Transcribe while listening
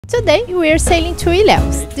Today we are sailing to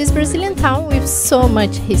Ilhéus, this Brazilian town with so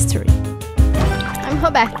much history. I'm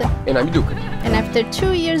Roberta. And I'm Duca. And after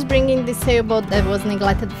 2 years bringing this sailboat that was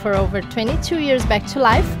neglected for over 22 years back to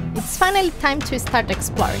life, it's finally time to start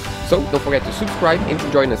exploring. So don't forget to subscribe and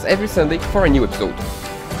to join us every Sunday for a new episode.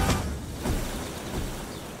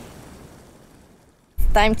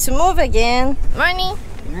 Time to move again. Morning.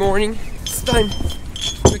 Good morning. It's time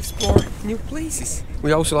to explore new places.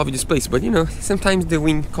 We also love this place, but you know, sometimes the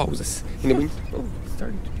wind calls us. And the wind, oh, it's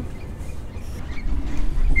starting to be.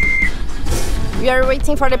 We are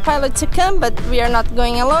waiting for the pilot to come, but we are not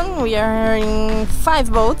going alone. We are in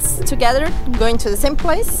 5 boats together, going to the same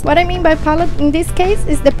place. What I mean by pilot in this case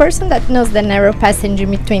is the person that knows the narrow passage in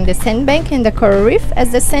between the sandbank and the coral reef, as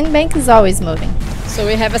the sandbank is always moving. So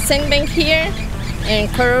we have a sandbank here and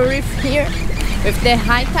coral reef here. With the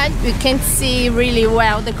high tide, we can't see really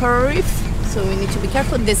well the coral reef, so we need to be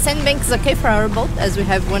careful. The sandbank is okay for our boat, as we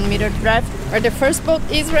have 1 meter drive. Where the first boat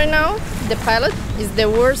is right now, the pilot, is the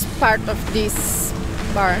worst part of this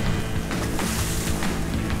bar.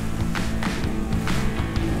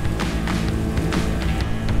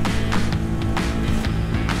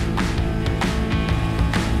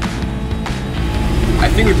 I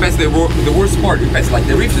think we passed the worst part. We passed, like,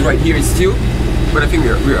 the reef is right here still, but I think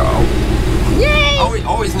we're all. Yay!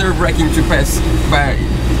 Always nerve-wracking to pass by,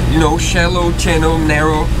 you know, shallow channel,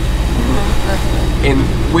 narrow. And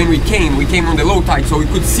when we came on the low tide, so we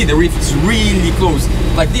could see the reef is really close.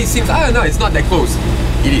 Like this seems, I don't know, it's not that close.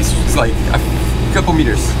 It is, it's like a couple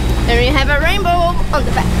meters. And we have a rainbow on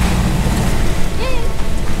the back. Yay!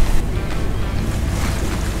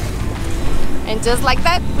 And just like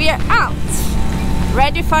that, we are out.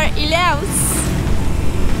 Ready for Ilhéus.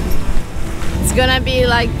 It's gonna be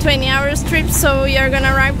like 20 hours trip, so we are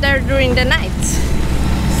gonna arrive there during the night.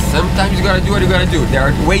 Sometimes you gotta do what you gotta do. There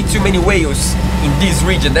are way too many whales in this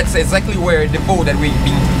region. That's exactly where the boat that we've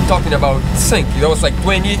been talking about sank. You know, it's like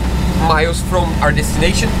 20 miles from our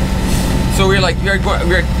destination. So we're like,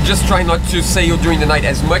 we're just trying not to sail during the night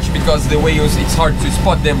as much, because the whales, it's hard to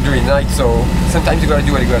spot them during the night. So sometimes you gotta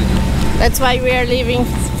do what you gotta do. That's why we are leaving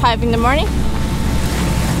 5 in the morning.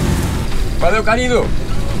 Valeu, querido!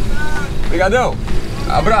 Obrigadão!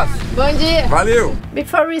 Abraço! Bom dia! Valeu!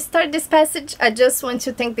 Before we start this passage, I just want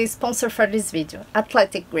to thank the sponsor for this video,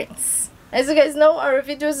 Athletic Greens. As you guys know, our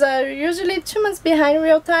videos are usually 2 months behind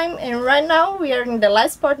real time, and right now we are in the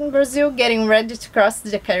last port in Brazil getting ready to cross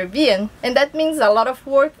the Caribbean. And that means a lot of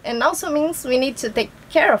work, and also means we need to take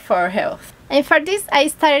care of our health. And for this, I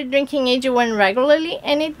started drinking AG1 regularly,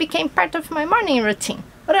 and it became part of my morning routine.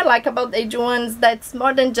 What I like about AG1 is that it's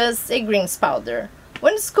more than just a greens powder.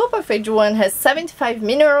 1 scoop of AG1 has 75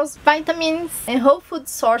 minerals, vitamins, and whole food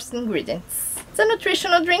sourced ingredients. It's a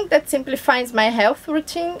nutritional drink that simplifies my health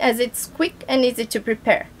routine, as it's quick and easy to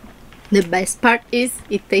prepare. The best part is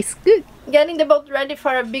it tastes good. Getting the boat ready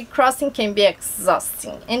for a big crossing can be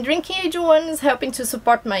exhausting, and drinking AG1 is helping to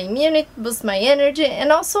support my immunity, boost my energy,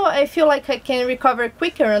 and also I feel like I can recover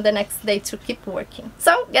quicker on the next day to keep working.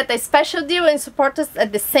 So get a special deal and support us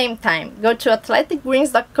at the same time. Go to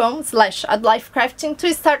athleticgreens.com/adlifecrafting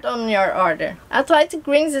to start on your order. Athletic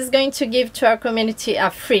Greens is going to give to our community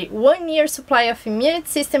a free 1-year supply of immunity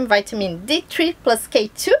system vitamin D3 plus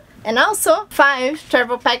K2, and also 5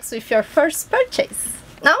 travel packs with your first purchase.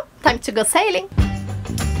 Now, time to go sailing!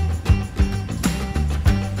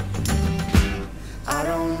 I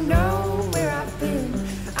don't know where I've been,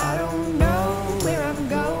 I don't know where I'm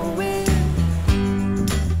going.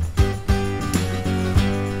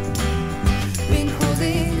 Been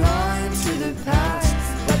holding on to the past,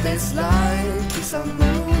 but this life keeps on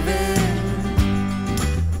moving.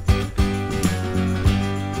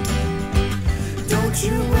 Don't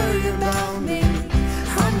you worry about me,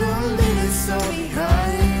 I'm gonna leave this all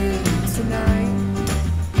behind tonight.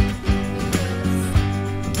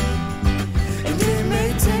 And it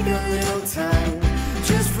may take a little time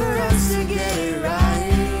just for us to get it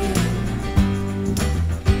right.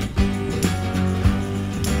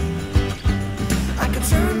 I could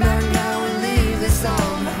turn back now and leave this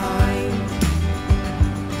all behind.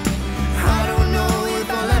 I don't know if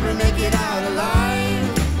I'll ever make it out alive.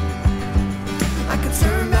 I could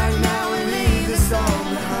turn back now and leave this all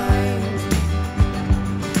behind.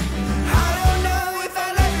 I don't know if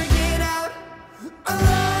I'll ever get out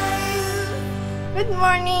alive. Good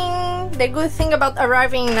morning! The good thing about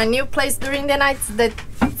arriving in a new place during the night is that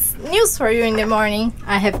it's news for you in the morning.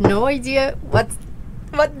 I have no idea what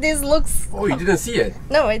this looks. Oh, you didn't see it?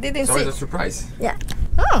 No, I didn't It's see always a it. surprise. Yeah.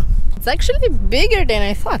 Oh, it's actually bigger than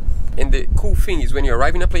I thought. And the cool thing is when you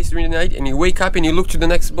arrive in a place during the night and you wake up and you look to the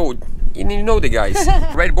next boat, And you know the guys.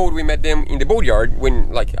 Red Boat, we met them in the boatyard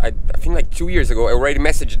when, like, I think like 2 years ago. I already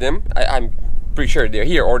messaged them. I'm pretty sure they're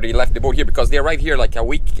here, or they left the boat here because they arrived here like a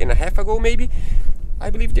week and a half ago maybe. I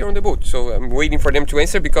believe they're on the boat, so I'm waiting for them to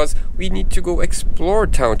answer because we need to go explore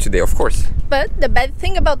town today, of course. But the bad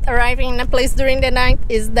thing about arriving in a place during the night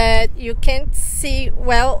is that you can't see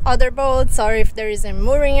well other boats or if there is a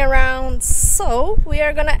mooring around, so we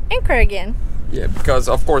are gonna anchor again. Yeah, because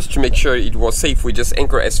of course to make sure it was safe we just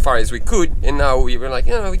anchor as far as we could, and now we were like,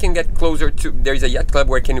 we can get closer to, there's a yacht club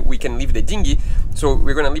where we can leave the dinghy, so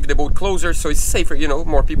we're gonna leave the boat closer so it's safer,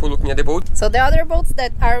 more people looking at the boat. So the other boats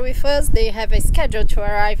that are with us, they have a schedule to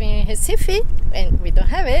arrive in Recife and we don't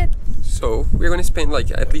have it. So we're gonna spend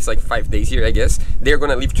at least 5 days here, I guess. They're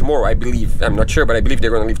gonna leave tomorrow, I believe. I'm not sure, but I believe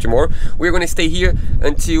they're gonna leave tomorrow. We're gonna stay here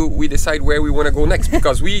until we decide where we wanna go next,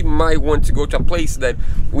 because we might want to go to a place that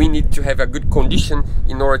we need to have a good condition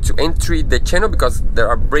in order to enter the channel, because there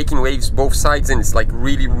are breaking waves both sides and it's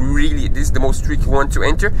really, this is the most tricky one to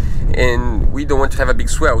enter, and we don't want to have a big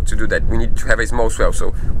swell to do that. We need to have a small swell,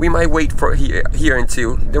 so we might wait for here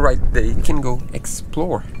until the right day can go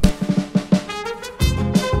explore.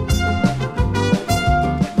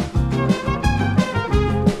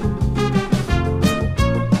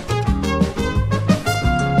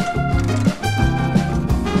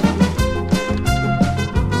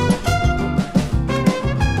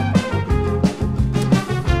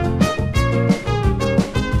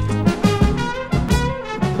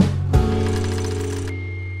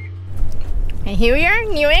 And here we are,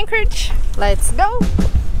 new anchorage. Let's go!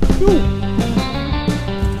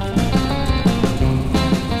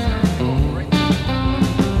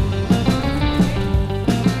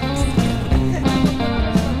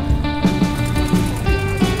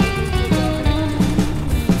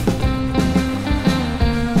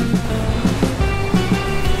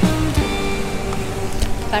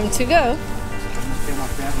 Time to go.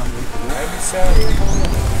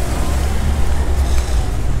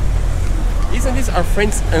 Isn't this our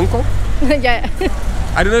friend's uncle? Yeah.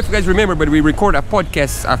 I don't know if you guys remember, but we recorded a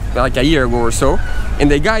podcast like a year ago or so,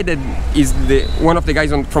 and the guy that is one of the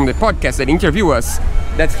guys from the podcast that interviewed us,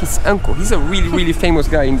 that's his uncle. He's a really famous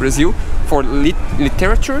guy in Brazil for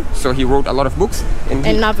literature, so he wrote a lot of books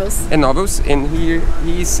and novels. And here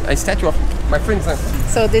he is a statue of my friend's uncle.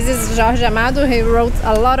 So this is Jorge Amado. He wrote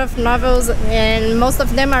a lot of novels, and most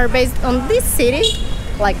of them are based on this city,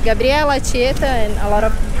 like Gabriela, Tieta, and a lot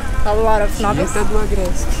of novels.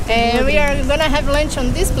 And we are gonna have lunch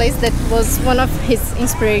on this place that was one of his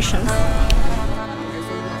inspirations.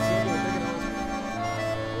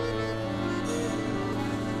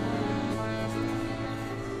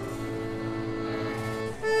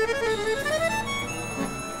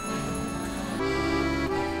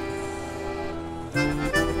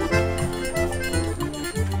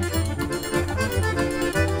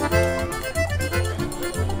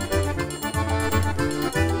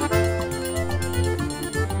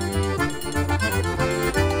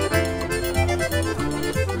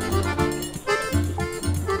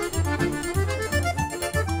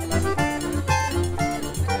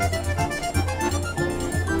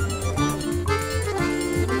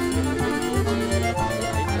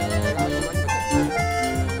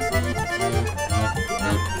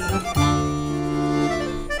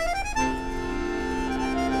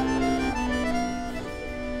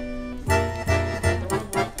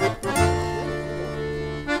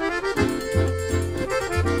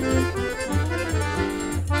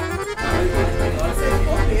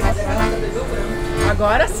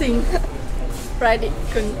 Agora sim. Friday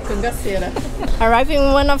cangaceira. Arriving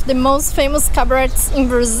in one of the most famous cabarets in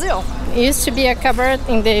Brazil. It used to be a cabaret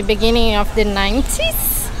in the beginning of the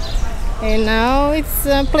 90s, and now it's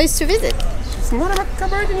a place to visit. It's not a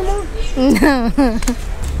cabaret anymore. No.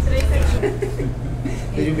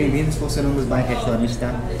 Sejam bem-vindos, funcionando nos bairros restaurantes,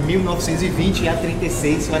 tá? 1920 a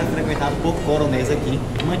 36 eu era frequentado por coronéis aqui.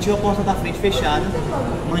 Mantinha a porta da frente fechada,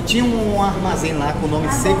 mantinha um armazém lá com o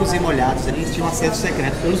nome Secos e Molhados. Eles tinham acesso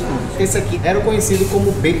secreto pelos frutos. Esse aqui era o conhecido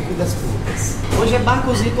como Beco das Frutas. Hoje é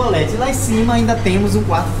barcos e coletes. Lá em cima ainda temos um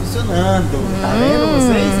quarto funcionando. Tá vendo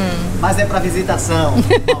vocês? Mas é para visitação.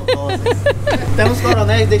 Então os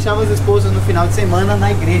coronéis deixavam as esposas no final de semana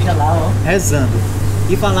na igreja lá, ó, rezando.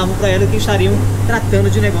 E falavam para ela que estariam tratando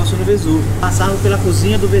de negócio no Vesúvio. Passavam pela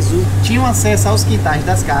cozinha do Vesúvio, tinham acesso aos quintais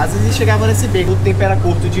das casas e chegavam nesse beco. O tempo era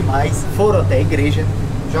curto demais, foram até a igreja,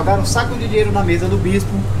 jogaram um saco de dinheiro na mesa do bispo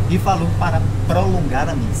e falou para prolongar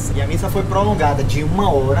a missa. E a missa foi prolongada de 1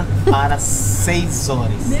 hora para 6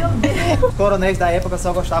 horas. Meu Deus! Os coronéis da época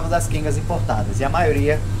só gostavam das quengas importadas e a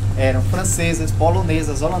maioria eram francesas,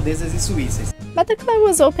 polonesas, holandesas e suíças. Bataclan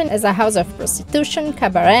was opened as a house of prostitution,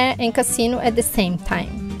 cabaret, and casino at the same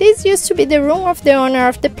time. This used to be the room of the owner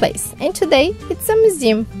of the place, and today it's a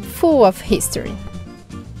museum full of history.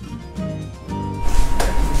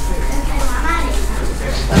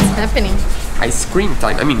 What's happening? Ice cream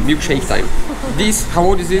time, I mean milkshake time. This, how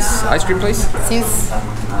old is this ice cream place? Since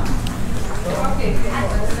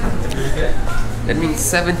That means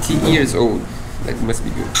 70 years old. That must be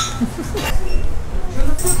good.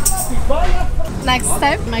 next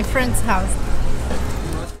step, my friend's house.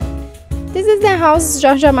 This is the house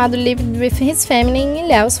Jorge Amado lived with his family in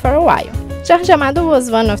Ilhéus for a while. Jorge Amado was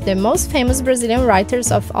one of the most famous Brazilian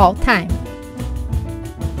writers of all time.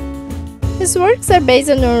 His works are based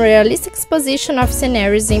on a realistic exposition of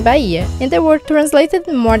scenarios in Bahia, and they were translated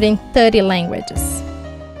in more than 30 languages.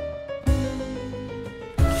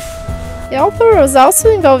 The author was also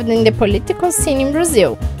involved in the political scene in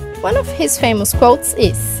Brazil. One of his famous quotes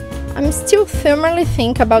is, "I'm still firmly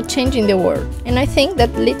thinking about changing the world, and I think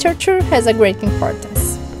that literature has a great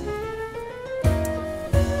importance."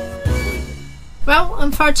 Well,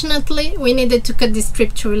 unfortunately, we needed to cut this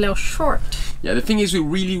trip to Ilhéus short. Yeah, the thing is, we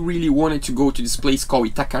really wanted to go to this place called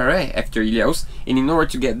Itacaré after Ilhéus, and in order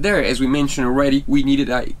to get there, as we mentioned already, we needed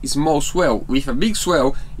a small swell. With a big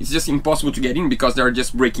swell, it's just impossible to get in because there are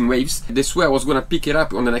just breaking waves. The swell was gonna pick it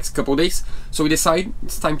up on the next couple days, so we decided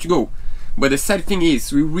it's time to go. But the sad thing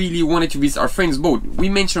is, we really wanted to visit our friend's boat. We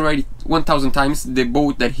mentioned already 1,000 times the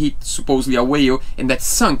boat that hit supposedly a whale and that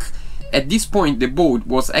sunk. At this point, the boat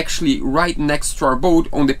was actually right next to our boat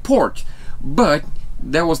on the port, but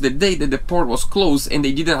that was the day that the port was closed and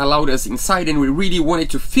they didn't allow us inside, and we really wanted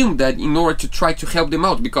to film that in order to try to help them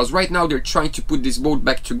out, because right now they're trying to put this boat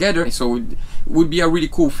back together, so it would be a really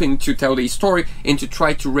cool thing to tell the story and to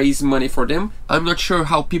try to raise money for them. I'm not sure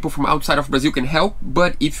how people from outside of Brazil can help,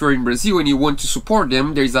 but if you're in Brazil and you want to support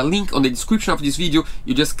them, there's a link on the description of this video.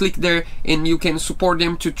 You just click there and you can support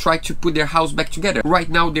them to try to put their house back together. Right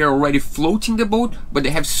now they're already floating the boat, but they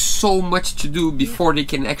have so much to do before they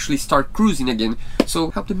can actually start cruising again.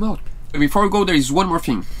 So help them out. Before we go, there is one more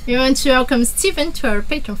thing. We want to welcome Steven to our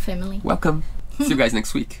Patreon family. Welcome. See you guys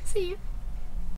next week. See you.